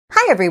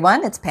Hi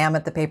everyone, it's Pam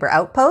at the Paper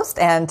Outpost,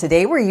 and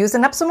today we're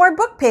using up some more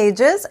book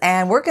pages,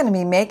 and we're going to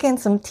be making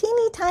some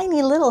teeny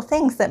tiny little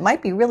things that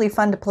might be really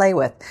fun to play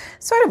with.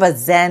 Sort of a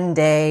Zen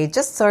day,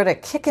 just sort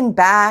of kicking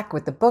back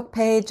with the book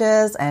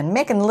pages and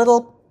making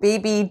little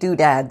baby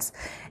doodads.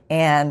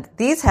 And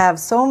these have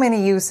so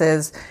many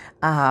uses.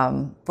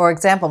 For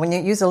example, when you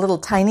use a little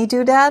tiny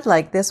doodad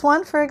like this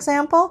one, for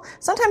example,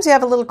 sometimes you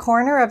have a little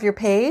corner of your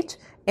page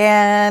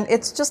and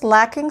it's just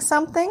lacking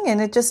something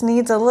and it just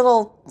needs a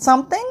little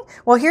something.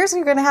 Well, you're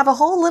going to have a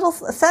whole little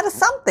set of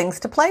somethings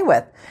to play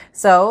with.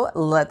 So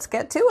let's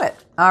get to it.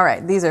 All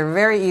right. These are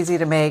very easy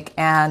to make.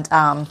 And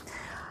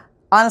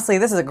honestly,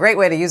 this is a great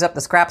way to use up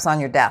the scraps on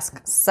your desk.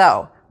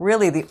 So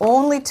really the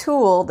only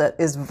tool that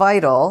is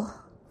vital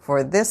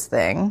for this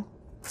thing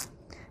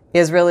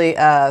is really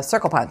a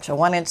circle punch, a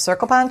 1-inch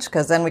circle punch,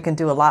 because then we can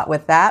do a lot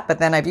with that. But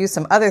then I've used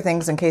some other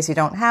things in case you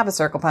don't have a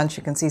circle punch,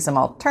 you can see some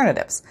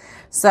alternatives.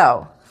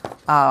 So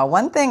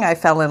one thing I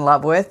fell in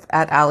love with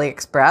at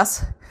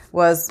AliExpress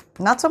was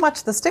not so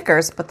much the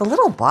stickers, but the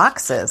little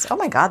boxes. Oh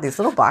my God, these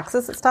little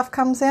boxes that stuff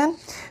comes in.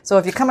 So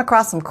if you come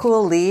across some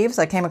cool leaves,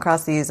 I came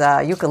across these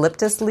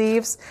eucalyptus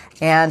leaves,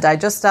 and I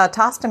just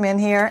tossed them in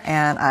here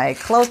and I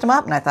closed them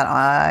up and I thought,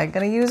 I'm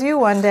going to use you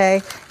one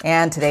day,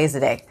 and today's the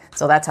day.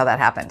 So that's how that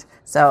happened.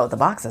 So the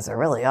boxes are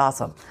really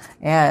awesome.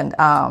 And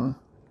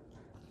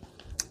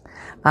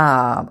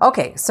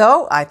okay,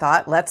 so I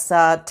thought let's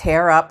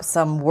tear up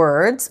some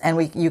words,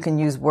 and you can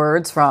use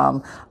words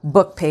from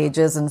book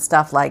pages and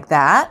stuff like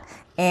that.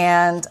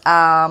 And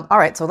all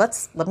right, so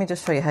let me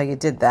just show you how you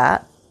did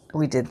that.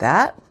 We did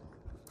that.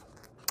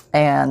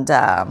 And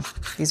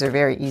these are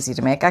very easy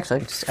to make.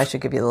 Actually, I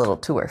should give you a little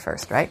tour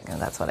first, right? And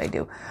that's what I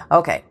do.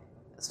 Okay,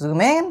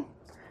 zoom in.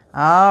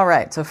 All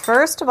right, so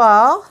first of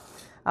all,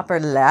 upper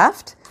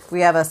left, we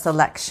have a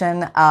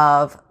selection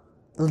of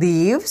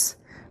leaves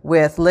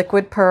with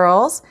liquid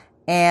pearls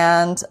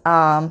and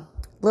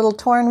little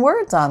torn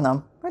words on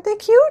them. Aren't they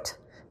cute?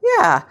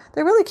 Yeah,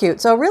 they're really cute.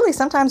 So really,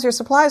 sometimes your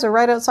supplies are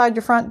right outside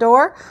your front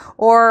door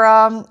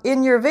or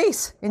in your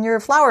vase, in your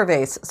flower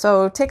vase.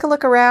 So take a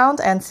look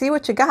around and see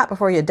what you got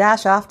before you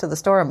dash off to the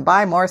store and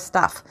buy more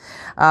stuff.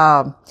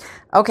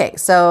 Okay,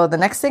 so the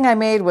next thing I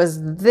made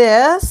was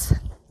this,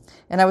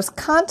 and I was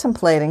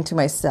contemplating to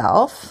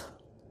myself,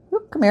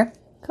 oop, come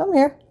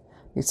here.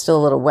 He's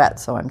still a little wet,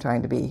 so I'm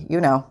trying to be,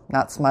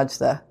 not smudge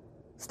the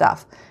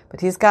stuff.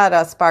 But he's got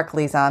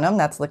sparklies on him.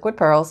 That's liquid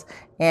pearls.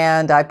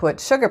 And I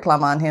put sugar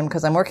plum on him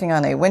because I'm working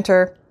on a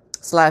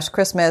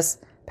winter/Christmas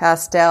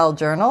pastel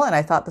journal, and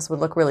I thought this would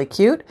look really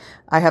cute.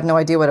 I have no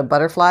idea what a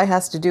butterfly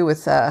has to do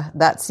with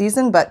that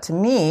season, but to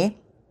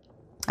me,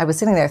 I was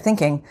sitting there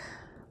thinking,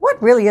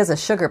 what really is a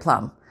sugar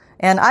plum?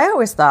 And I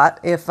always thought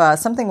if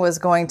something was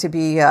going to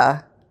be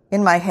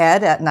in my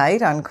head at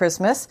night on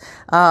Christmas,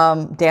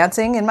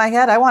 dancing in my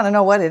head, I want to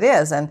know what it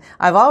is. And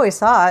I've always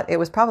thought it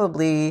was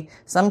probably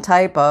some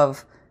type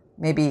of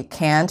maybe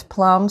canned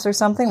plums or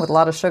something with a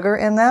lot of sugar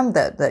in them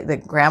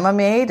that grandma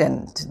made,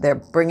 and they're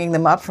bringing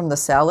them up from the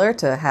cellar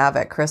to have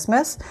at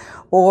Christmas.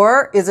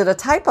 Or is it a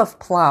type of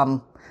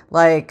plum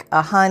like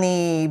a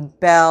honey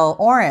bell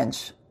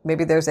orange?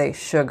 Maybe there's a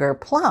sugar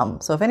plum.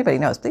 So if anybody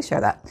knows, please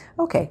share that.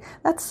 Okay,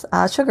 that's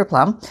sugar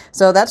plum.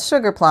 So that's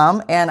sugar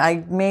plum, and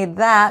I made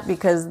that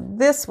because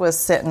this was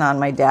sitting on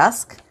my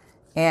desk,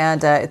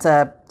 and it's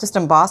a just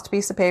embossed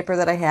piece of paper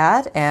that I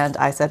had, and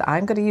I said,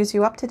 I'm going to use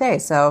you up today.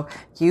 So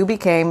you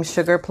became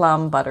sugar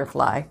plum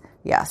butterfly.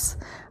 Yes.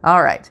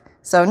 All right.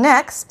 So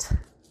next,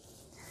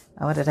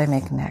 what did I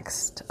make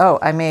next? Oh,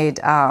 I made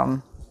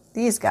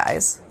these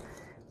guys.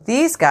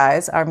 These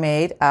guys are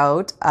made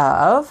out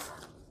of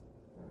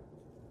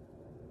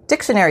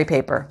dictionary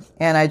paper,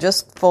 and I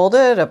just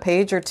folded a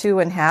page or two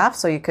in half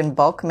so you can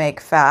bulk make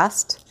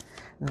fast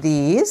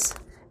these,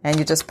 and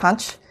you just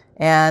punch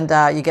and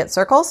you get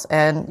circles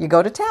and you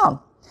go to town.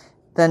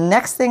 The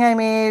next thing I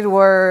made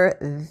were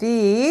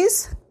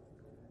these,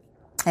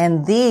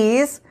 and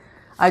these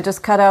I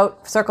just cut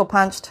out, circle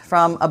punched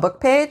from a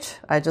book page.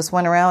 I just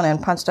went around and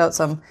punched out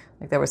some,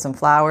 like there were some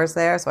flowers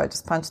there, so I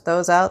just punched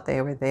those out.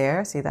 They were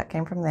there. See, that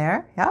came from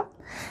there. Yeah.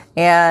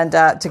 And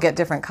to get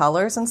different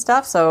colors and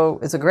stuff. So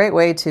it's a great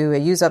way to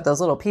use up those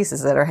little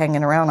pieces that are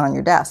hanging around on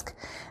your desk.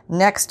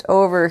 Next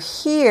over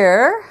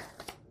here.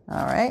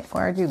 All right,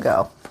 where'd you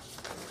go?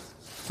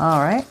 All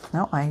right.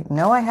 No, I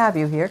know I have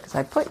you here because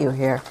I put you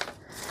here.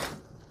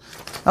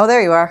 Oh,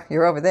 there you are.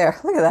 You're over there.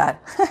 Look at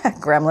that.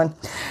 Gremlin.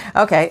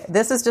 Okay,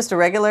 this is just a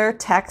regular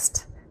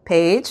text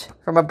page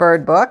from a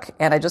bird book,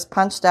 and I just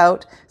punched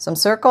out some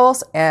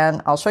circles,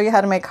 and I'll show you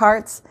how to make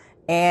hearts.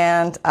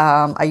 And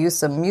I used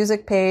some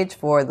music page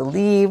for the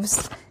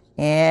leaves,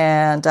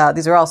 and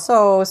these are all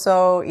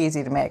so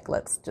easy to make.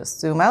 Let's just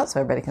zoom out so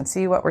everybody can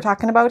see what we're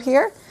talking about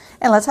here,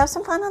 and let's have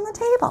some fun on the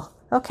table.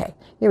 Okay,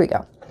 here we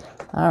go.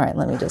 All right,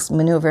 let me just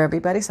maneuver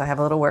everybody so I have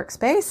a little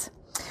workspace.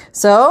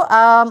 So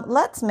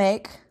let's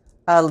make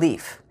a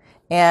leaf.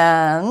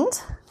 And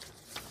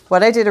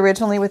what I did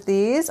originally with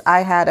these,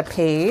 I had a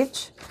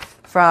page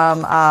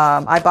from,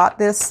 I bought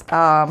this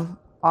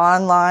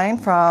online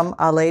from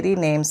a lady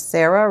named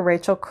Sarah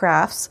Rachel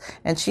Crafts,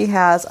 and she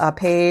has a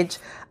page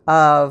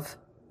of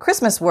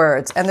Christmas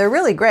words, and they're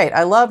really great.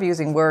 I love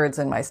using words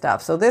in my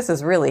stuff, so this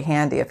is really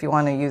handy if you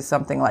want to use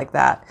something like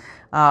that.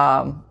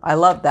 I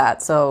love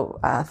that. So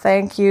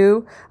thank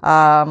you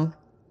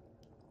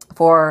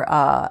for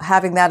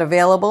having that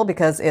available,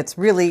 because it's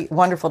really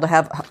wonderful to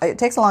have. It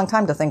takes a long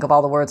time to think of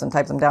all the words and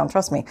type them down.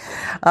 Trust me.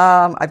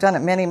 I've done it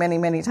many, many,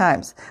 many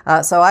times.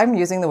 So I'm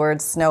using the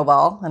word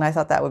snowball, and I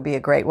thought that would be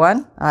a great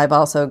one. I've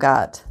also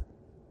got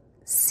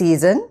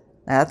season.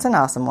 That's an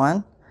awesome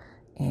one.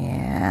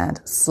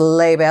 And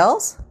sleigh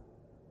bells.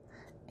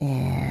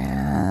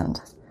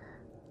 And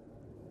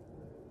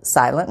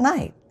silent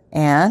night.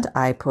 And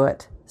I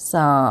put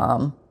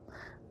some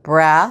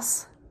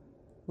brass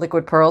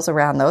liquid pearls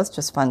around those,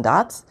 just fun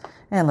dots.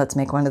 And let's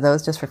make one of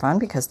those just for fun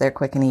because they're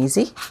quick and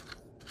easy.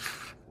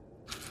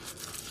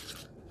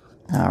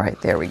 All right,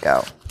 there we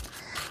go.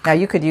 Now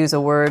you could use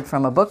a word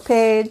from a book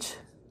page.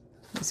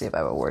 Let's see if I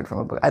have a word from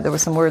a book. There were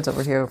some words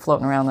over here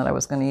floating around that I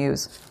was going to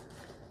use.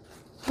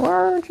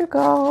 Where'd you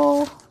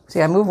go?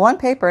 See, I move one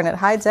paper and it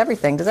hides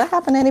everything. Does that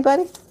happen to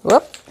anybody?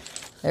 Whoop,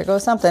 there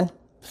goes something.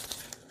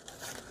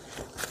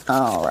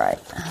 All right.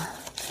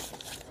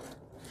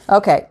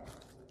 Okay.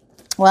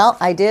 Well,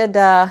 I did,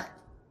 what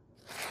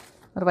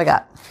have I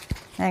got?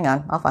 Hang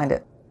on, I'll find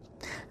it.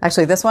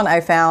 Actually, this one I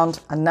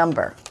found a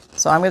number.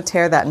 So I'm going to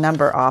tear that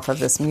number off of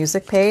this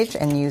music page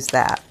and use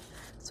that.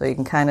 So you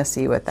can kind of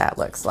see what that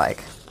looks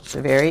like. It's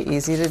very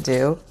easy to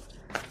do.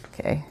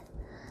 Okay.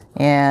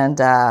 And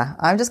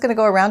I'm just going to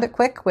go around it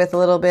quick with a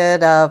little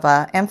bit of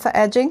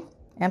edging,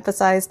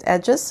 emphasized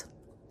edges,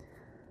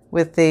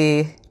 with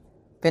the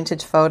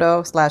vintage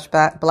photo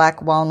 /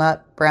 black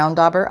walnut brown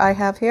dauber I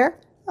have here.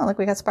 Oh, look,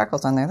 we got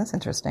sparkles on there. That's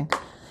interesting.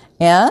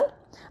 And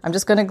I'm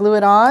just going to glue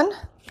it on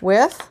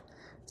with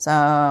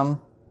some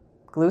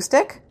glue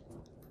stick.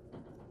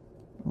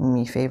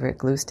 My favorite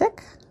glue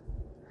stick.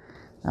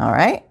 All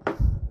right.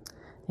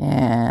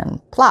 And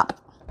plop.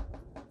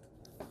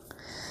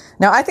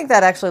 Now, I think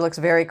that actually looks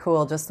very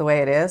cool just the way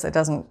it is. It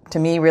doesn't, to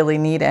me, really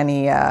need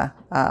any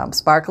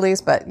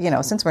sparklies, but, you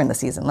know, since we're in the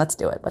season, let's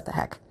do it. What the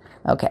heck?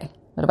 Okay,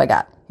 what have I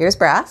got? Here's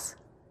brass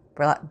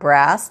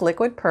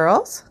liquid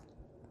pearls,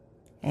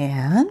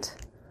 and,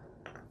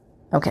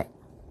 okay,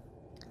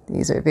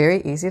 these are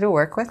very easy to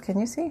work with. Can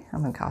you see?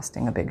 I'm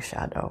casting a big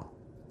shadow.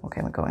 Okay,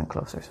 I'm going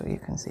closer so you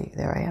can see.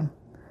 There I am.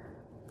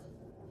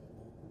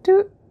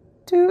 Doot,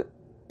 doot,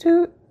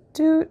 doot,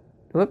 doot.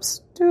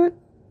 Whoops, doot,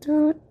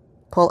 doot.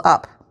 Pull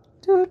up.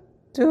 Doot,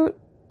 doot,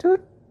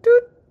 doot,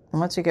 doot. And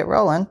once you get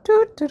rolling,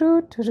 doot, doot,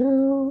 doot, doot,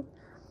 doot,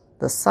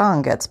 the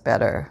song gets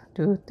better.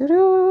 Doot, doot,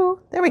 doot.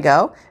 There we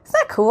go. Isn't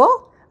that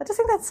cool? I just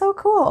think that's so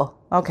cool.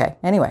 Okay,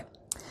 anyway,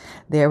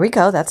 there we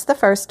go. That's the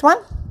first one.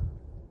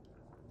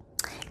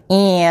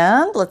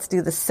 And let's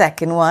do the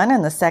second one.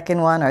 And the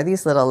second one are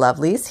these little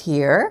lovelies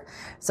here.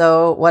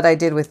 So what I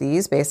did with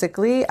these,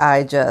 basically,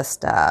 I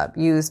just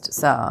used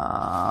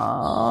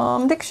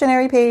some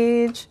dictionary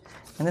page.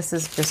 And this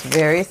is just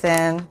very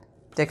thin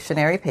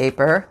dictionary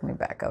paper. Let me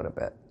back out a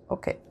bit.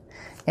 Okay.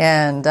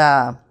 And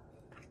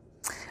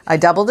I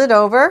doubled it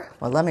over.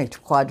 Well, let me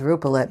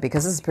quadruple it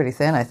because this is pretty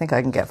thin. I think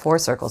I can get 4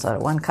 circles out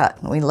of one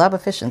cut. And we love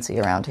efficiency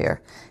around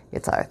here.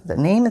 It's the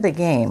name of the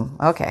game.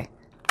 Okay.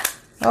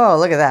 Oh,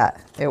 look at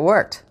that. It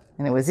worked.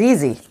 And it was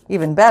easy.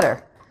 Even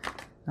better.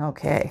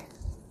 Okay.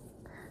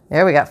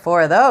 There we got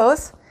 4 of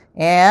those.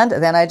 And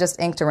then I just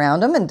inked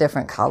around them in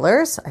different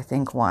colors. I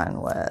think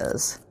one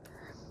was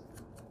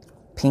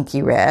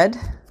pinky red.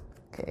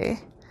 Okay.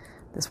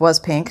 This was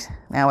pink.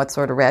 Now it's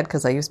sort of red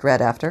because I used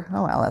red after.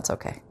 Oh, well, that's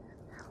okay.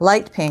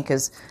 Light pink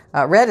is,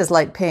 red is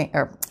light pink,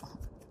 or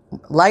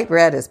light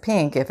red is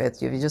pink if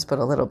you just put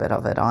a little bit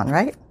of it on,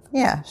 right?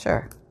 Yeah,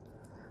 sure.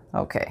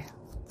 Okay.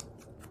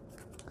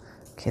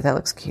 Okay, that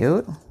looks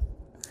cute.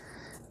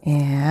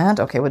 And,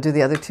 okay, we'll do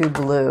the other 2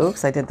 blue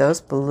because I did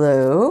those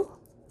blue.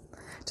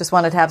 Just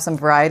wanted to have some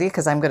variety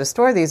because I'm going to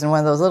store these in one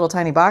of those little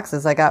tiny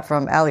boxes I got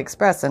from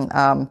AliExpress.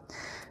 And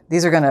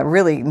these are going to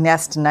really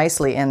nest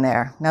nicely in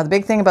there. Now, the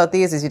big thing about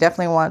these is you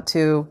definitely want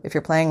to, if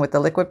you're playing with the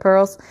liquid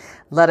pearls,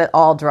 let it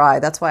all dry.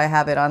 That's why I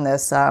have it on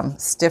this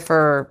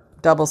stiffer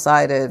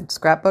double-sided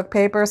scrapbook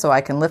paper so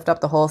I can lift up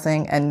the whole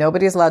thing, and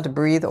nobody is allowed to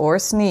breathe or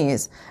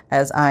sneeze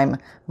as I'm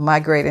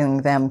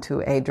migrating them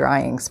to a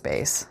drying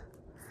space.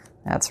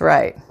 That's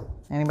right.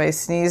 Anybody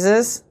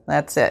sneezes,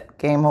 that's it.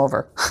 Game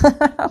over.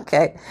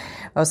 Okay.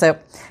 Oh, so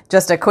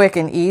just a quick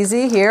and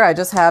easy here. I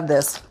just have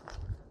this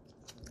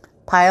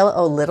pile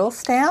of little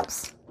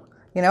stamps,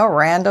 you know,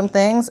 random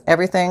things,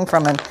 everything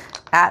from an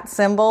 @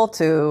 symbol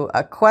to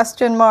a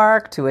question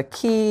mark to a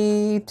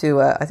key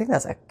to I think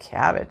that's a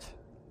cabbage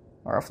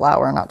or a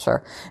flower, I'm not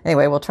sure.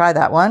 Anyway, we'll try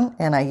that one.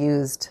 And I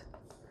used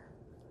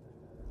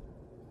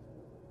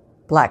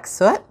black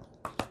soot,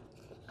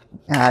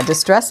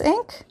 distress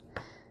ink.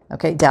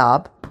 Okay,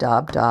 daub.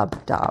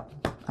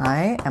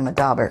 I am a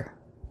dauber.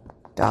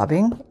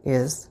 Daubing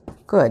is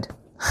good.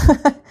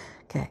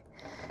 Okay.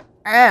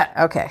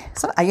 Okay,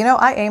 so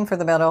I aim for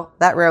the middle.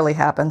 That rarely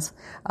happens,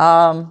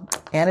 and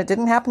it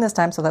didn't happen this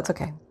time, so that's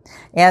okay.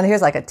 And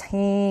here's like a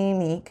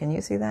teeny, can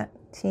you see that?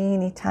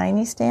 Teeny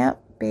tiny stamp,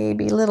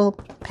 baby little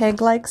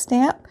peg-like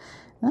stamp.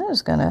 I'm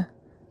gonna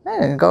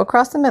go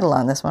across the middle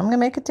on this one. I'm gonna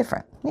make it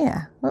different.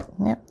 Yeah,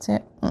 see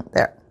it?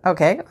 There.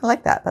 Okay, I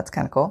like that. That's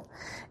kind of cool.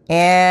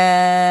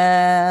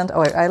 And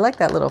I like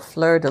that little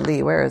fleur de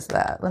lis. Where is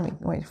that? Let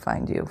me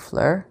find you,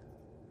 Fleur.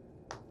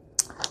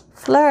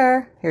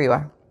 Fleur, here you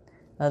are.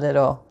 A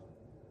little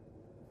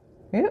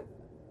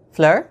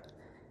Fleur.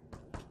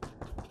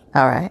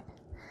 All right.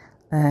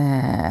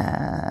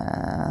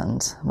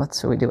 And what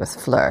should we do with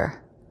Fleur?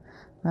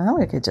 Well,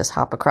 we could just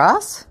hop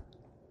across.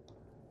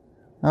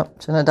 Oh,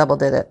 shouldn't have double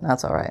did it.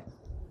 That's all right.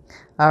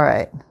 All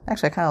right.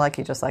 Actually, I kind of like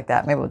you just like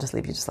that. Maybe we'll just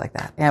leave you just like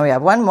that. And we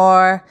have one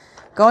more.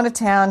 Going to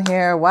town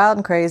here. Wild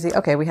and crazy.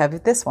 Okay, we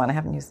have this one. I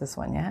haven't used this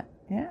one yet.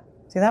 Yeah.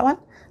 See that one?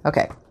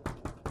 Okay.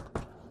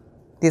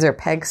 These are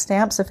peg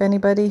stamps if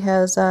anybody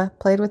has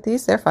played with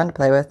these. They're fun to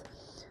play with.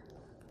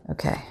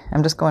 Okay.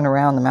 I'm just going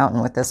around the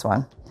mountain with this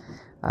one.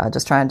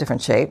 Just trying a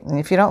different shape. And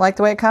if you don't like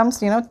the way it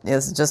comes,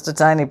 it's just a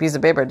tiny piece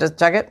of paper. Just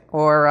chug it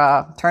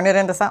or turn it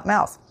into something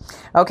else.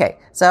 Okay,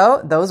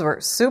 so those were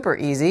super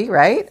easy,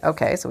 right?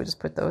 Okay, so we just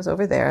put those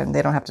over there, and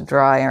they don't have to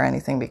dry or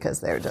anything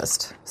because they're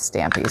just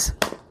stampies.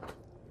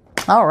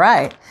 All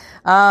right.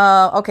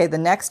 Okay, the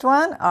next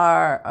one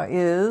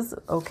is,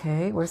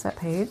 where's that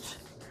page?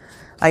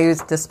 I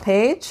used this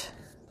page,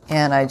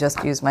 and I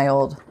just used my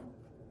old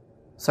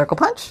circle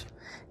punch,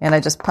 and I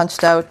just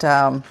punched out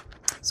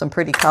some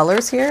pretty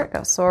colors here.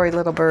 Oh, sorry,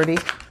 little birdie.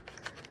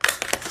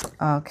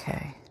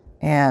 Okay,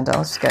 and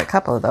let's just get a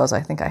couple of those.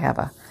 I think I have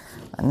a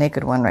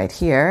naked one right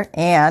here.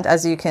 And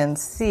as you can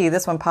see,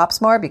 this one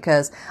pops more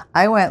because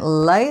I went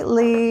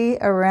lightly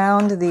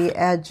around the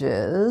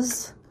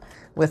edges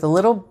with a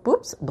little,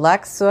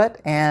 black soot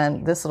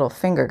and this little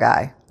finger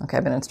guy. Okay,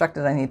 I've been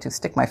instructed I need to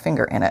stick my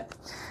finger in it.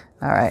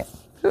 All right.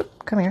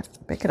 Come here,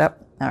 pick it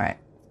up. All right.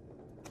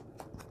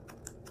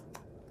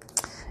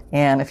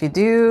 And if you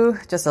do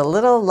just a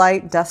little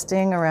light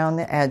dusting around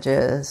the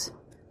edges,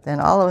 then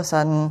all of a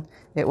sudden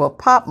it will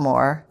pop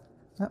more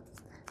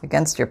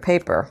against your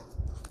paper.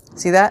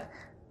 See that?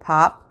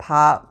 Pop,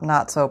 pop,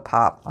 not so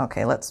pop.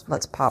 Okay, let's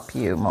pop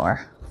you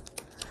more.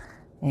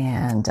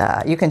 And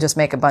you can just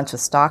make a bunch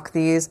of stocks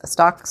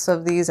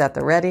of these at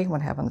the ready. What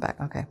do I have on the back?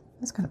 Okay,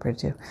 that's kind of pretty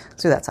too.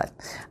 Let's do that side.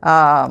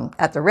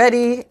 At the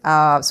ready,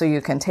 so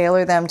you can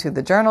tailor them to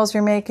the journals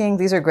you're making.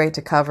 These are great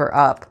to cover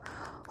up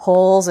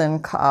holes in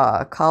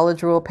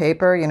college rule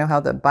paper. You know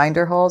how the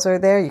binder holes are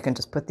there? You can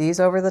just put these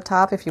over the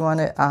top if you want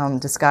to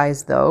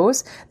disguise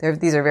those.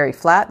 These are very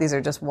flat. These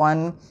are just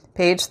 1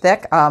 page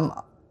thick.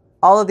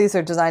 All of these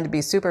are designed to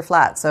be super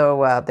flat,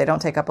 so they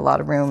don't take up a lot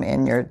of room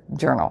in your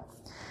journal.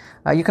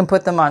 You can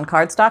put them on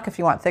cardstock if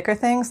you want thicker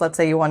things. Let's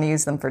say you want to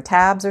use them for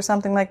tabs or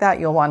something like that.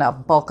 You'll want to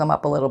bulk them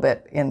up a little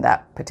bit in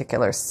that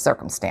particular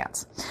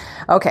circumstance.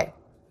 Okay.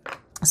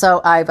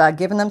 So I've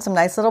given them some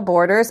nice little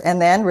borders,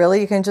 and then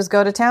really you can just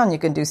go to town. You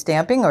can do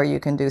stamping, or you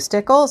can do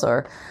stickles,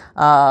 or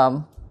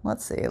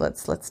let's see.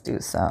 Let's do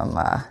some.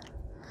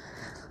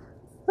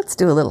 Let's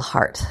do a little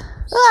heart.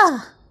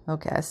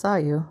 Okay, I saw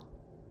you.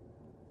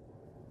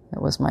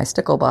 It was my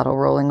stickle bottle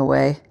rolling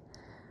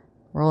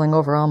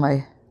over all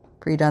my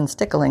pre-done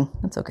stickling.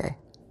 That's okay.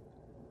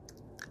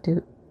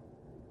 Do.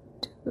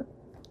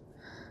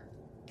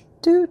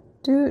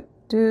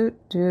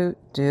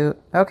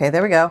 Okay,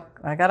 there we go.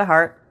 I got a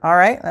heart. All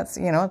right, that's,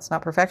 it's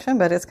not perfection,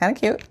 but it's kind of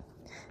cute.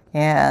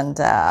 And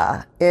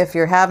if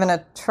you're having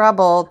a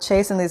trouble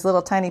chasing these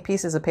little tiny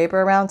pieces of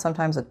paper around,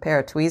 sometimes a pair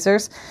of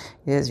tweezers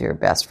is your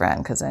best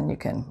friend, because then you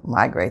can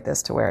migrate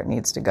this to where it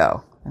needs to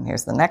go. And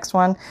here's the next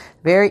one.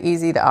 Very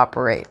easy to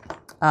operate.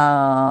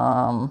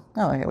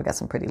 Okay, we got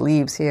some pretty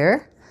leaves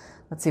here.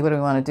 Let's see, what do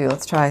we want to do?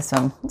 Let's try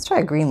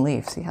a green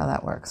leaf, see how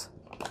that works.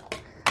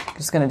 I'm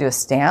just going to do a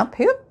stamp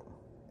here.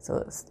 So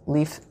it's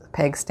leaf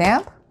peg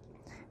stamp.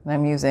 And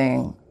I'm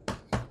using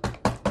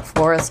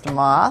Forest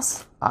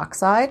Moss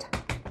Oxide.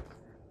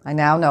 I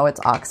now know it's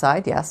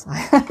oxide. Yes,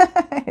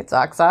 it's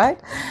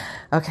oxide.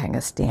 Okay, I'm going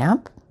to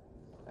stamp.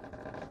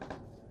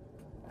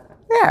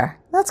 There.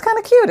 That's kind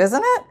of cute,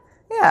 isn't it?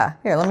 Yeah.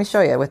 Here, let me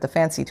show you with the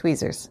fancy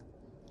tweezers.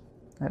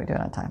 How do we do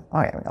it on time?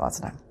 Oh, yeah, we got lots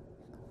of time.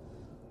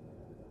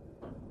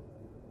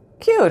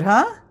 Cute,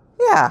 huh?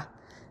 Yeah.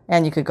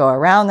 And you could go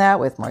around that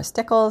with more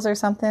stickles or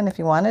something if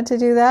you wanted to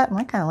do that.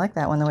 I kind of like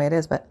that one the way it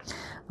is, but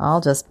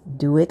I'll just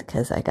do it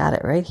because I got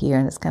it right here,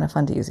 and it's kind of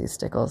fun to use these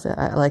stickles.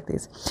 I like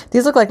these.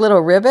 These look like little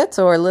rivets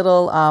or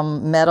little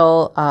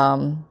metal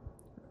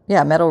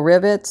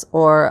rivets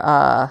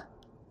or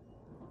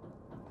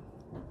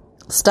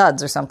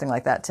studs or something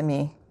like that to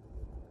me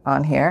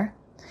on here.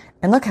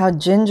 And look how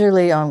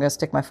gingerly, I'm going to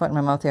stick my foot in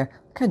my mouth here.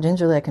 Look how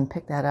gingerly I can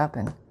pick that up,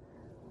 and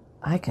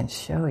I can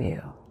show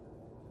you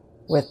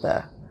with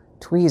the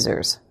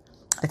tweezers.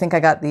 I think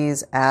I got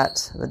these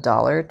at the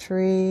Dollar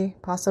Tree,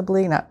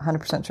 possibly. Not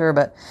 100% sure,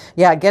 but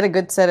yeah, get a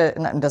good set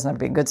of, it doesn't have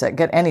to be a good set,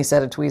 get any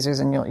set of tweezers,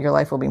 and your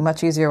life will be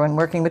much easier when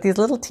working with these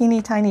little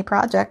teeny tiny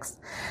projects.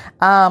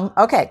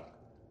 Okay,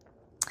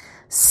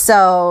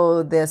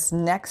 So this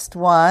next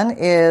one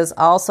is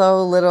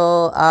also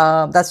little,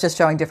 that's just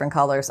showing different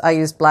colors. I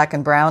used black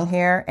and brown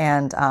here,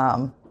 and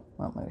well,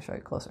 let me show you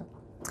closer.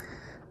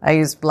 I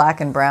used black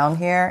and brown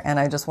here, and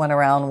I just went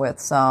around with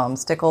some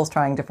stickles,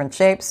 trying different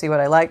shapes, see what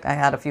I liked. I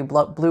had a few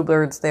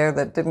bluebirds there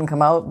that didn't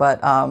come out,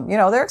 but, you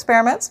know, they're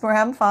experiments. We're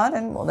having fun,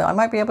 and I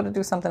might be able to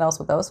do something else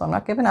with those, so I'm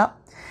not giving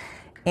up.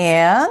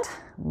 And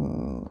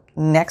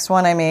next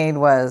one I made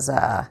was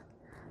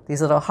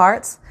these little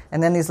hearts,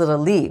 and then these little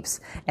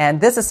leaves.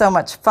 And this is so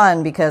much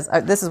fun because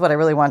this is what I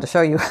really wanted to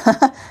show you.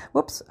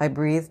 Whoops, I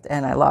breathed,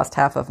 and I lost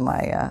half of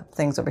my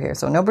things over here.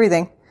 So no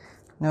breathing.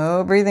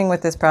 No breathing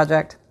with this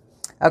project.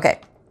 Okay.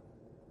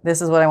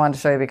 This is what I wanted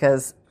to show you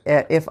because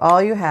if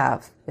all you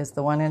have is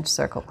the 1-inch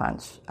circle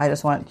punch, I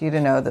just want you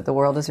to know that the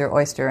world is your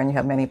oyster and you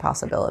have many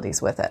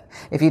possibilities with it.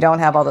 If you don't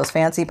have all those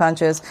fancy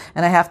punches,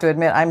 and I have to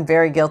admit, I'm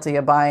very guilty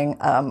of buying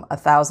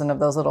 1,000 of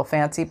those little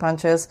fancy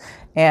punches,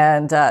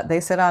 and they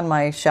sit on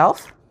my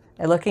shelf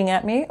looking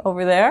at me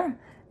over there,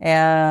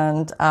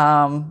 and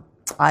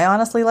I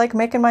honestly like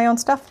making my own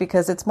stuff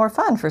because it's more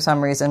fun for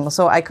some reason.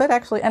 So I could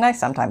actually, and I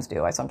sometimes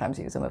do, I sometimes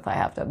use them if I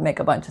have to make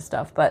a bunch of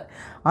stuff. But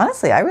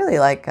honestly, I really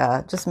like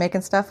just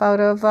making stuff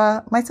out of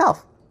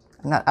myself.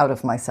 Not out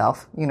of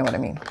myself, you know what I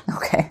mean.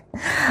 Okay.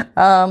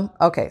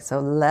 Okay, so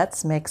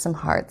let's make some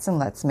hearts and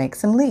let's make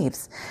some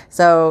leaves.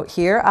 So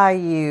here I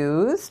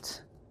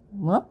used,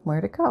 well,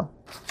 where'd it go?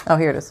 Oh,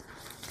 here it is.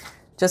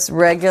 Just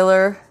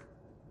regular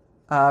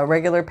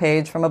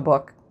page from a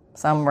book.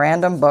 Some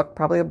random book,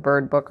 probably a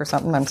bird book or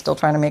something. I'm still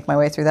trying to make my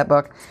way through that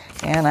book.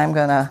 And I'm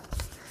gonna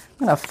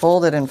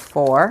fold it in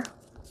 4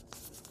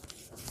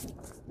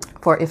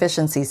 for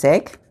efficiency's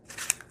sake.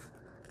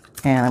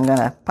 And I'm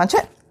gonna punch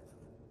it.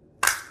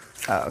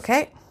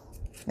 Okay,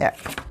 there.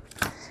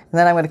 And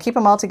then I'm gonna keep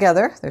them all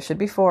together. There should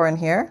be 4 in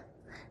here.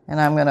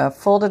 And I'm gonna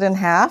fold it in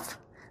half.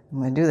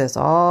 I'm gonna do this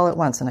all at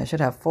once, and I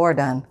should have 4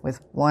 done with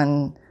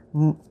one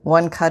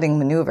cutting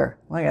maneuver.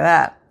 Look at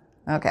that.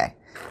 Okay.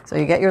 So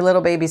you get your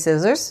little baby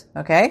scissors,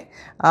 okay?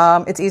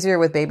 It's easier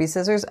with baby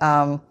scissors.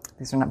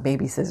 These are not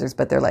baby scissors,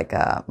 but they're like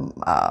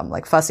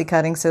fussy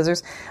cutting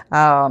scissors.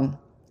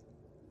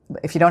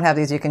 If you don't have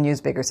these, you can use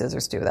bigger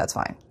scissors too. That's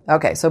fine.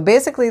 Okay, so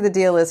basically the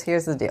deal is,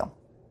 here's the deal.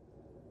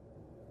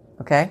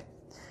 Okay?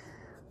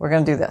 We're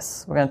going to do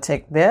this. We're going to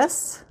take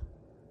this,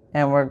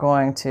 and we're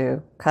going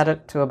to cut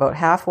it to about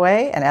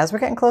halfway. And as we're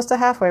getting close to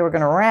halfway, we're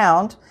going to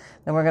round.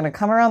 Then we're going to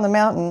come around the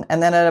mountain,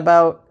 and then at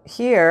about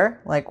here,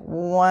 like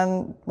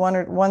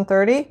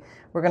 130,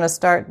 we're going to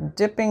start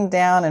dipping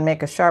down and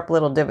make a sharp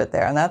little divot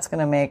there, and that's going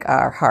to make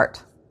our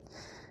heart.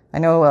 I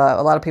know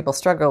a lot of people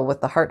struggle with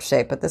the heart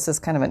shape, but this is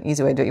kind of an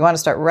easy way to do it. You want to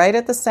start right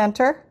at the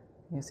center.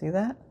 You see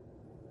that?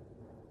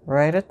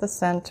 Right at the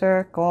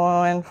center,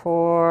 going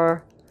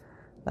for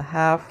the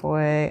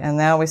halfway, and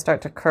now we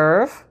start to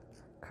curve.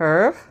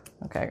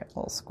 Okay, I got a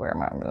little square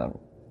mark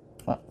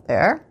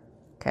there.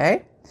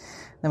 Okay.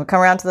 Then we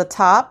come around to the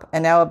top,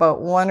 and now about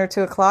 1 or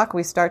 2 o'clock,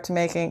 we start to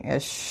making a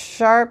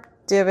sharp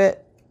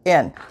divot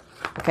in,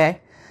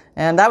 okay?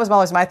 And that was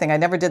always my thing. I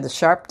never did the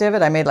sharp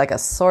divot. I made like a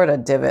sort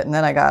of divot, and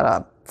then I got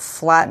a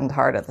flattened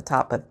heart at the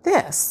top. But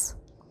this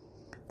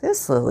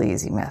little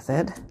easy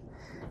method,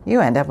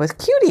 you end up with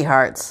cutie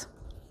hearts.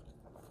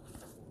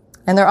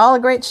 And they're all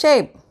a great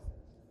shape.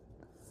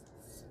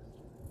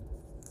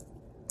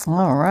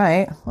 All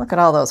right, look at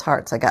all those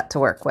hearts I got to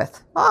work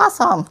with.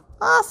 Awesome.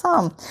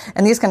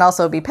 And these can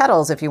also be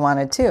petals if you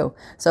wanted to.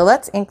 So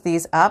let's ink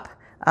these up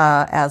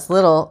as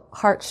little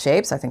heart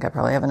shapes. I think I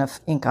probably have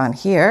enough ink on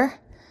here.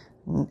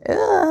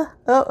 Oh,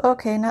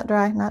 okay, not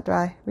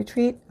dry.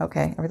 Retreat.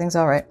 Okay, everything's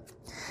all right.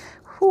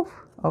 Whew.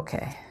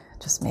 Okay,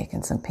 just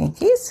making some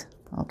pinkies.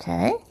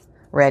 Okay,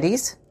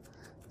 reddies.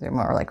 They're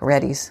more like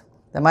reddies.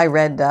 Then my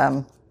red,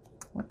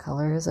 what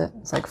color is it?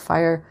 It's like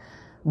fire.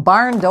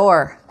 Barn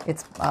door.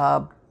 It's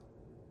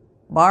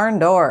barn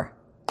door.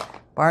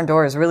 Barn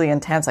door is really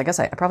intense. I guess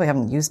I probably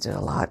haven't used it a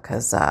lot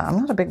because I'm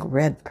not a big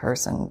red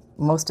person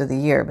most of the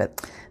year.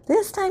 But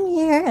this time of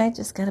year, I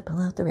just got to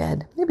pull out the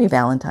red. Maybe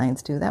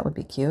Valentine's too. That would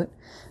be cute.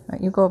 All right,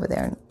 you go over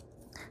there and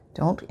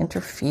don't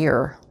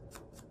interfere.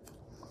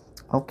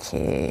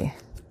 Okay.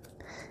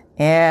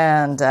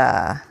 And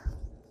I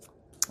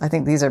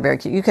think these are very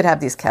cute. You could have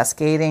these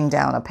cascading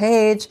down a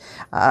page,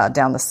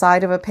 down the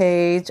side of a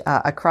page,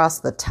 across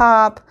the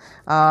top.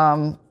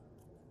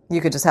 You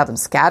could just have them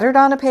scattered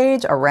on a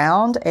page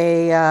around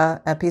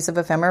a piece of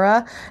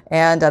ephemera,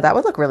 and that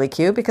would look really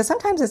cute because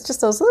sometimes it's just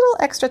those little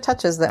extra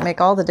touches that make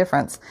all the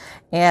difference.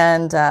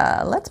 And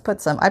let's put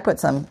some,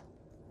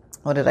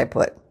 what did I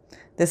put?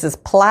 This is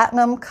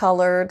platinum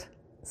colored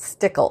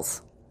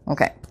stickles.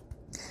 Okay.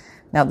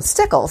 Now the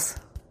stickles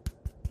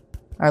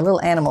are a little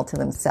animal to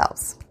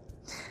themselves.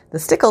 The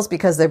stickles,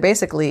 because they're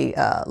basically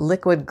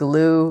liquid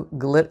glitter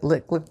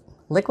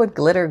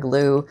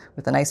glue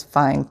with a nice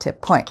fine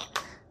tip point.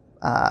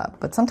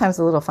 But sometimes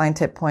the little fine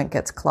tip point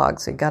gets clogged,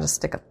 so you got to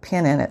stick a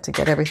pin in it to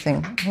get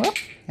everything. Whoop,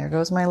 there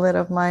goes my lid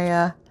of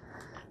my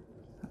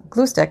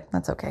glue stick.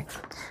 That's okay.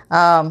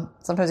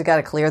 Sometimes you got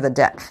to clear the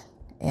deck.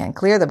 and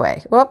clear the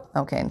way. Whoop.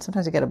 Okay. And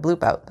sometimes you get a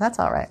bloop out. That's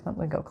all right. Let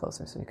me go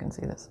closer so you can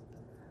see this.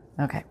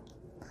 Okay.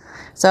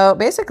 So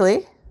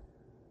basically,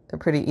 they're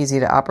pretty easy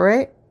to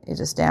operate. You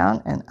just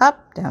down and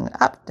up, down and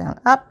up, down,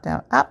 up,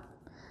 down, up.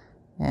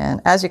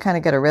 And as you kind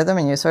of get a rhythm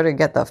and you sort of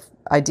get the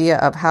idea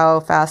of how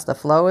fast the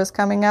flow is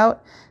coming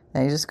out,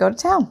 then you just go to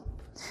town.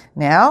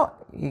 Now,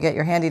 you get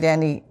your handy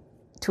dandy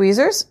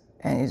tweezers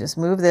and you just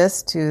move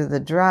this to the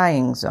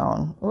drying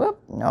zone.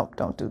 Whoop, nope,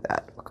 don't do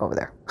that. Go over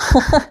there.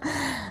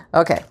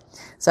 Okay,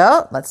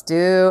 so let's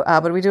do,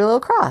 what do we do? A little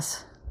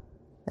cross.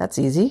 That's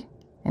easy.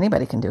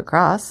 Anybody can do a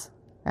cross,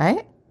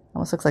 right?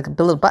 Almost looks like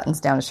little buttons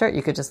down a shirt.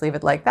 You could just leave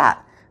it like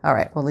that. All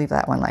right, we'll leave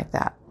that one like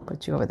that.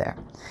 Put you over there.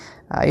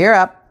 You're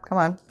up. Come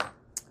on.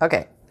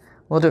 Okay,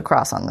 we'll do a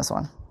cross on this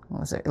one.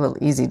 Those are little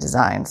easy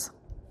designs.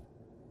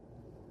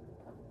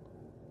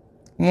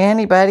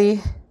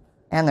 Anybody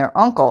and their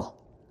uncle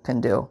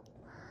can do.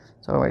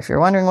 So if you're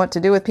wondering what to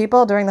do with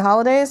people during the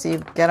holidays, you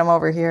get them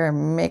over here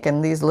and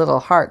making these little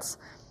hearts.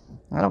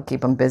 That'll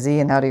keep them busy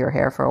and out of your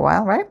hair for a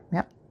while, right?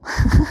 Yep.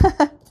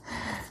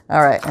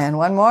 All right, and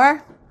one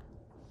more.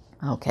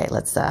 Okay,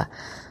 let's, trying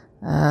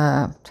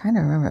to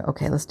remember.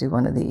 Okay, let's do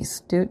one of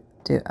these.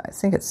 I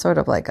think it's sort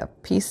of like a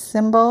peace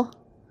symbol.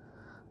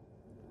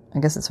 I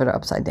guess it's sort of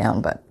upside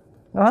down, but,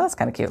 well, that's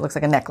kind of cute. It looks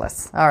like a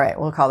necklace. All right,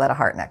 we'll call that a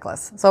heart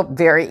necklace. So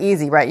very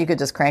easy, right? You could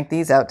just crank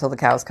these out till the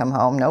cows come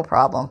home. No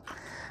problem.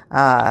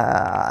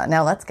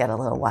 Now let's get a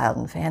little wild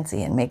and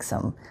fancy and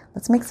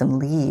let's make some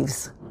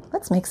leaves.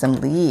 Let's make some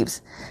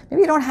leaves.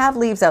 Maybe you don't have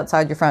leaves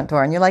outside your front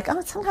door and you're like,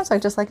 oh, sometimes I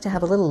just like to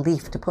have a little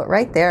leaf to put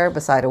right there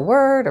beside a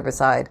word or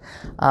beside,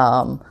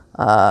 what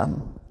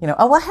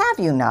have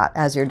you not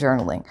as you're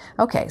journaling.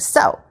 Okay,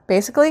 so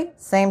basically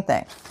same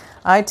thing.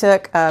 I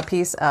took a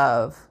piece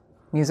of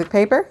music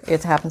paper.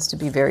 It happens to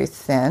be very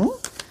thin.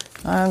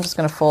 I'm just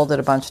going to fold it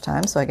a bunch of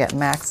times so I get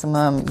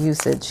maximum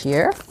usage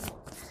here.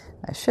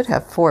 I should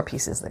have 4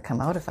 pieces that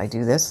come out if I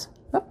do this.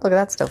 Oh, look at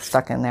that, still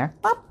stuck in there.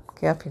 Oh,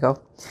 okay, up you go.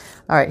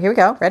 All right, here we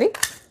go. Ready?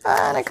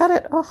 And I cut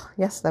it. Oh,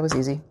 yes, that was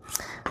easy.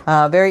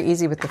 Very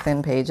easy with the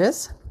thin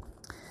pages.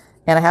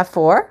 And I have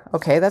 4.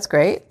 Okay, that's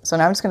great. So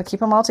now I'm just going to keep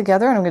them all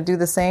together and I'm going to do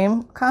the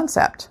same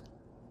concept.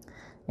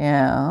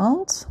 And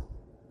I'm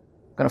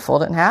going to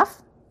fold it in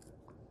half.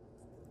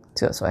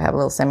 So I have a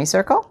little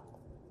semicircle.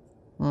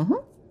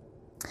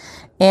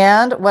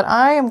 And what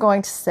I am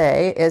going to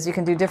say is you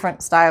can do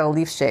different style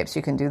leaf shapes.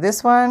 You can do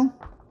this one.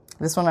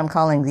 This one I'm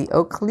calling the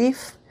oak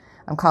leaf.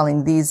 I'm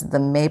calling these the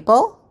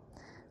maple.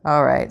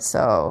 All right,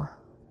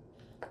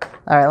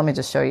 let me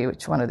just show you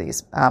which one of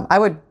these. I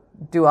would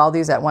do all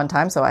these at one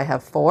time, so I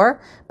have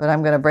 4, but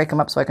I'm going to break them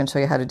up so I can show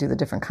you how to do the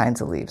different kinds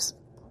of leaves.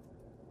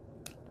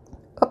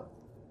 Oh,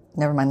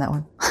 never mind that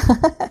one.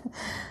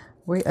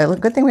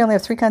 Good thing we only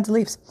have 3 kinds of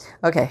leaves.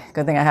 Okay,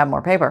 good thing I have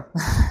more paper.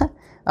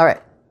 All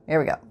right, here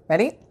we go.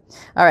 Ready?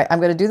 All right, I'm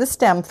going to do the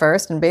stem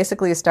first, and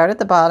basically you start at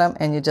the bottom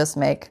and you just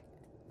make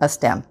a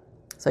stem.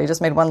 So you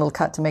just made one little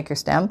cut to make your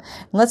stem.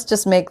 And let's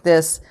just make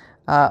this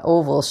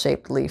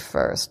oval-shaped leaf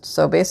first.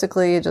 So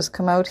basically you just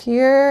come out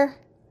here,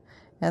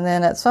 and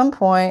then at some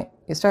point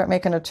you start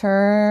making a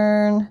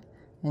turn,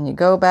 and you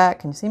go back.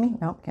 Can you see me?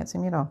 No, can't see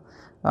me at all.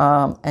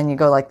 And you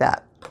go like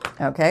that.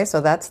 Okay,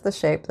 so that's the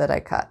shape that I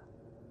cut.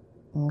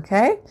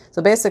 Okay,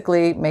 so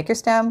basically make your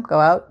stem, go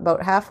out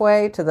about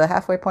halfway to the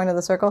halfway point of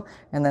the circle,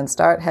 and then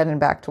start heading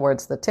back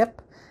towards the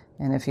tip.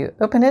 And if you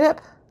open it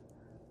up,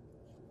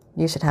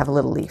 you should have a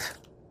little leaf.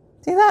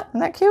 See that?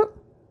 Isn't that cute?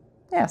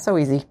 Yeah, so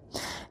easy.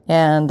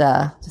 And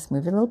just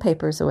move your little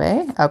papers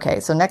away. Okay,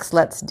 so next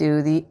let's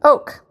do the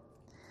oak.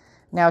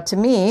 Now to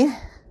me,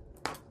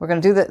 we're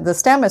going to do the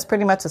stem is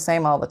pretty much the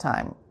same all the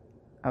time.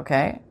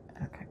 Okay,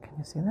 can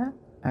you see that?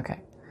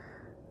 Okay,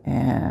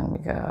 and we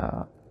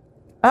go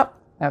up.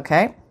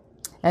 Okay,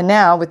 and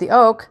now with the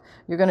oak,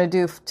 you're going to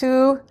do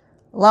 2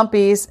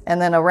 lumpies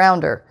and then a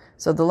rounder.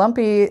 So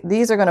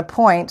these are going to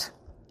point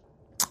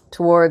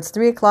towards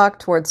 3 o'clock,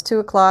 towards 2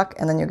 o'clock,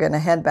 and then you're going to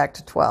head back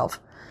to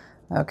 12.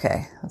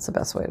 Okay, that's the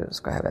best way to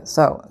describe it.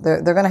 So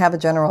they're going to have a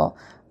general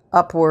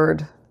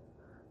upward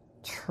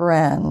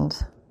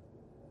trend.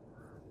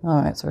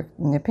 All right, so we're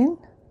nipping,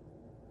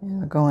 and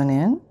we're going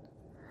in,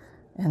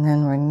 and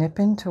then we're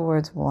nipping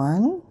towards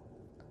 1,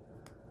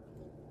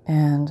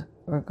 and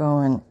we're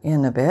going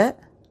in a bit,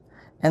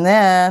 and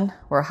then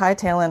we're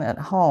hightailing at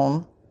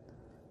home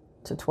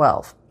to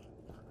 12.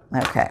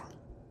 Okay,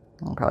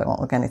 it probably won't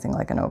look anything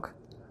like an oak,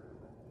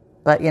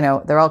 but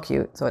they're all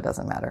cute, so it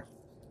doesn't matter.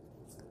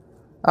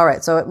 All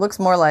right, so it looks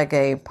more like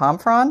a palm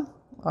frond,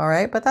 all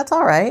right, but that's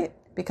all right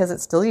because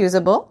it's still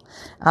usable.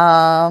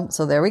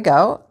 So there we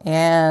go,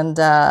 and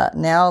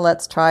now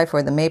let's try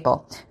for the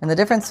maple. And the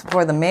difference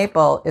for the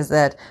maple is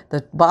that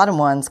the bottom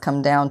ones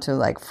come down to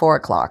like 4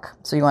 o'clock.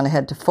 So you want to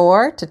head to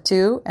 4, to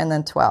 2, and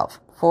then 12.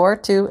 4,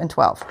 2, and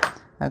 12.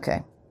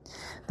 Okay.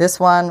 This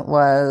one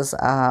was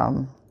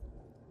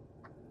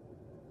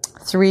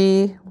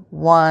 3,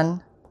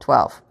 1,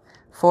 12.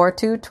 4,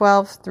 2,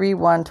 12, 3,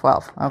 1,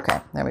 12. Okay,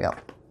 there we go.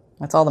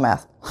 That's all the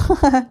math.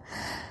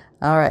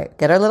 All right,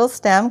 get our little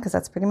stem because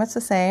that's pretty much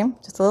the same,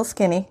 just a little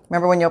skinny.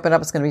 Remember when you open it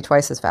up, it's going to be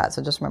twice as fat,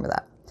 so just remember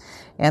that.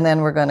 And then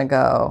we're going to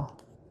go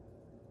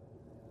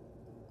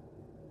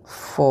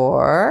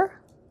for,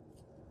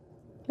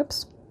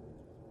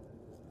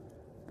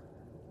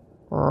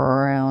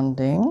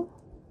 rounding.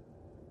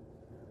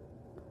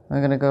 We're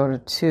going to go to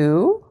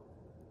 2,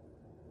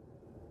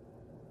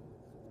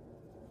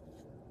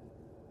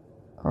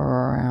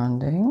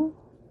 rounding,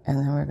 and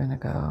then we're going to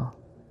go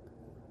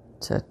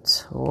to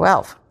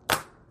 12.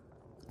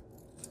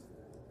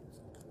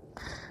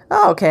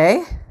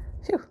 Okay.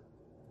 Phew.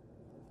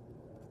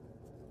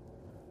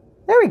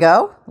 There we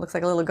go. Looks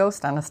like a little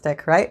ghost on a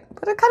stick, right?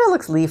 But it kind of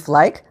looks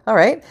leaf-like. All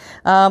right.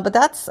 But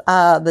that's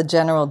the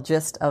general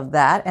gist of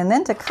that. And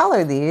then to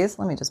color these,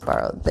 let me just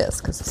borrow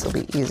this because this will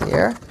be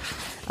easier.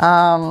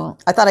 I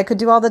thought I could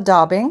do all the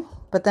daubing,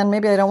 but then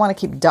maybe I don't want to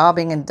keep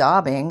daubing and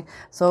daubing.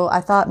 So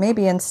I thought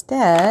maybe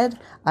instead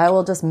I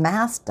will just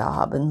mass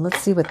daub, and let's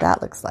see what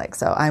that looks like.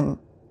 So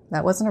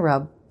that wasn't a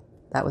rub.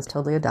 That was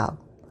totally a daub.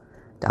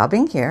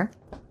 Daubing here.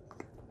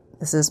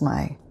 This is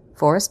my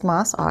forest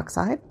moss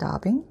oxide.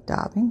 Daubing,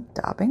 daubing,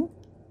 daubing.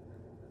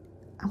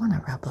 I want to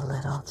rub a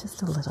little,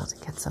 just a little to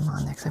get some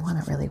on there because I want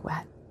it really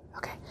wet.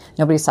 Okay,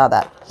 nobody saw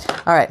that.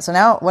 All right, so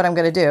now what I'm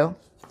going to do,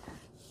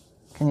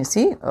 can you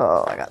see?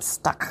 Oh, I got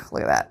stuck.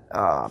 Look at that.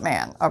 Oh,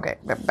 man. Okay,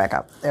 back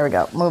up. There we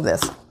go. Move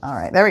this. All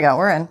right, there we go.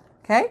 We're in.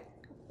 Okay.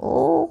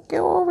 Oh,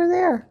 go over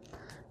there.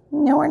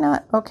 No, we're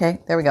not.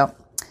 Okay, there we go.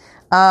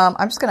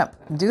 I'm just going to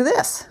do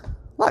this.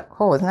 Look.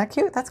 Oh, isn't that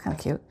cute? That's kind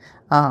of cute.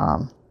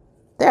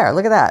 There,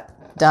 look at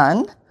that.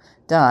 Done,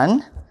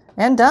 done,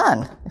 and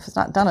done. If it's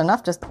not done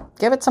enough, just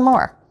give it some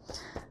more.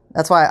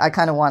 That's why I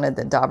kind of wanted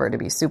the dauber to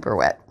be super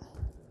wet.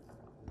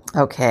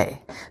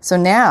 Okay, so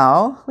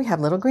now we have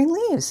little green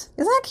leaves.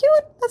 Isn't that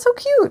cute? That's so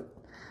cute.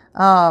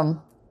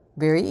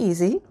 Very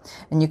easy,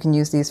 and you can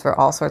use these for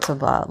all sorts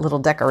of little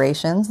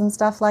decorations and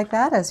stuff like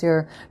that as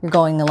you're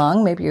going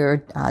along. Maybe you're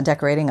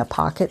decorating a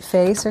pocket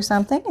face or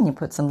something, and you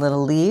put some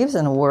little leaves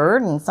and a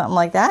word and something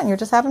like that, and you're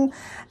just having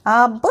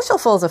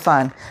bushelfuls of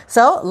fun.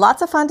 So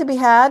lots of fun to be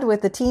had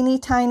with the teeny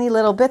tiny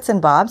little bits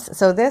and bobs.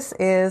 So this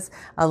is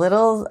a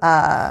little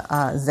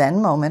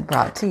Zen moment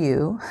brought to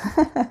you.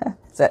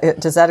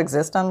 Does that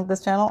exist on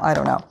this channel? I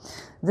don't know.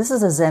 This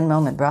is a Zen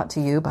moment brought to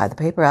you by the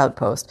Paper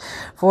Outpost.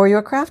 For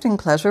your crafting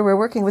pleasure, we're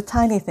working with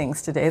tiny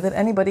things today that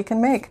anybody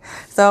can make.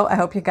 So I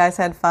hope you guys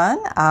had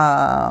fun.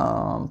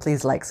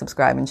 Please like,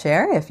 subscribe, and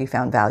share if you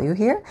found value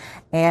here.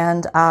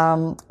 And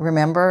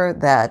remember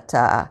that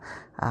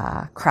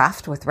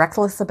craft with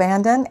reckless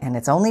abandon, and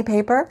it's only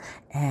paper.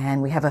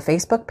 And we have a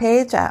Facebook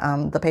page,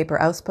 the Paper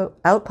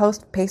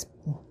Outpost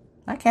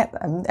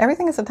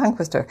everything is a tongue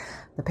twister.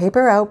 The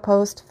Paper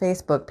Outpost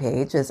Facebook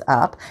page is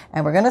up,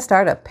 and we're going to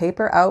start a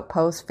Paper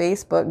Outpost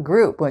Facebook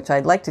group, which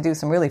I'd like to do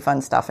some really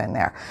fun stuff in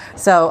there.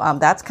 So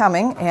that's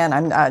coming, and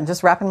I'm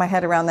just wrapping my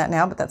head around that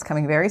now, but that's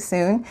coming very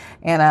soon.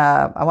 And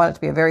I want it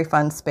to be a very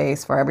fun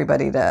space for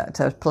everybody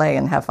to play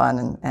and have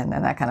fun and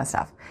that kind of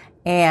stuff.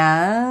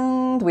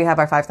 And we have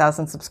our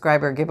 5,000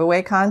 subscriber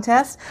giveaway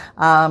contest.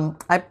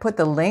 I put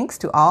the links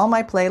to all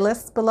my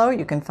playlists below.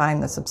 You can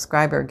find the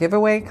subscriber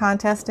giveaway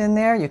contest in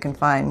there. You can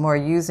find more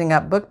using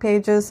up book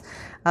pages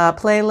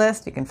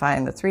playlist. You can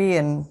find the 3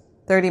 and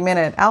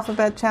 30-minute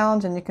alphabet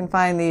challenge, and you can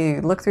find the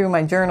look through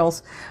my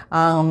journals,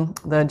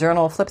 the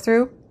journal flip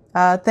through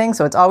thing.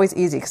 So it's always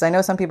easy because I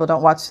know some people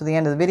don't watch to the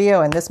end of the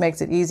video, and this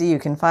makes it easy. You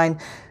can find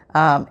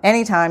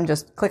anytime,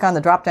 just click on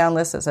the drop down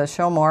list that says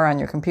show more on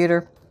your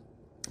computer,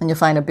 and you'll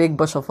find a big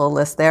bushelful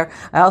list there.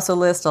 I also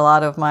list a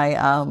lot of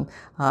my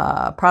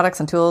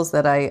products and tools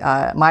that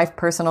my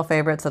personal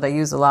favorites that I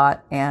use a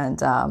lot, and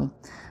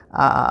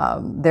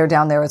they're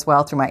down there as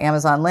well through my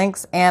Amazon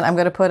links. And I'm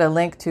going to put a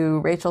link to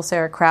Rachel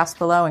Sarah Crafts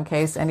below in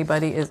case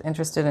anybody is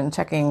interested in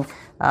checking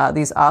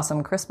these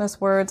awesome Christmas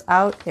words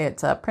out.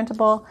 It's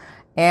printable,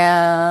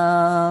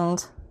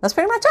 and that's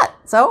pretty much it.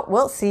 So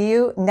we'll see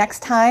you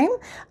next time.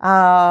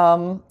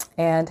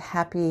 And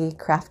happy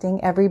crafting,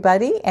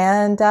 everybody.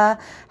 And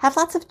have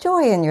lots of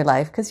joy in your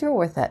life because you're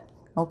worth it.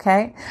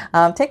 Okay?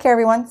 Take care,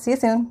 everyone. See you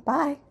soon.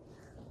 Bye.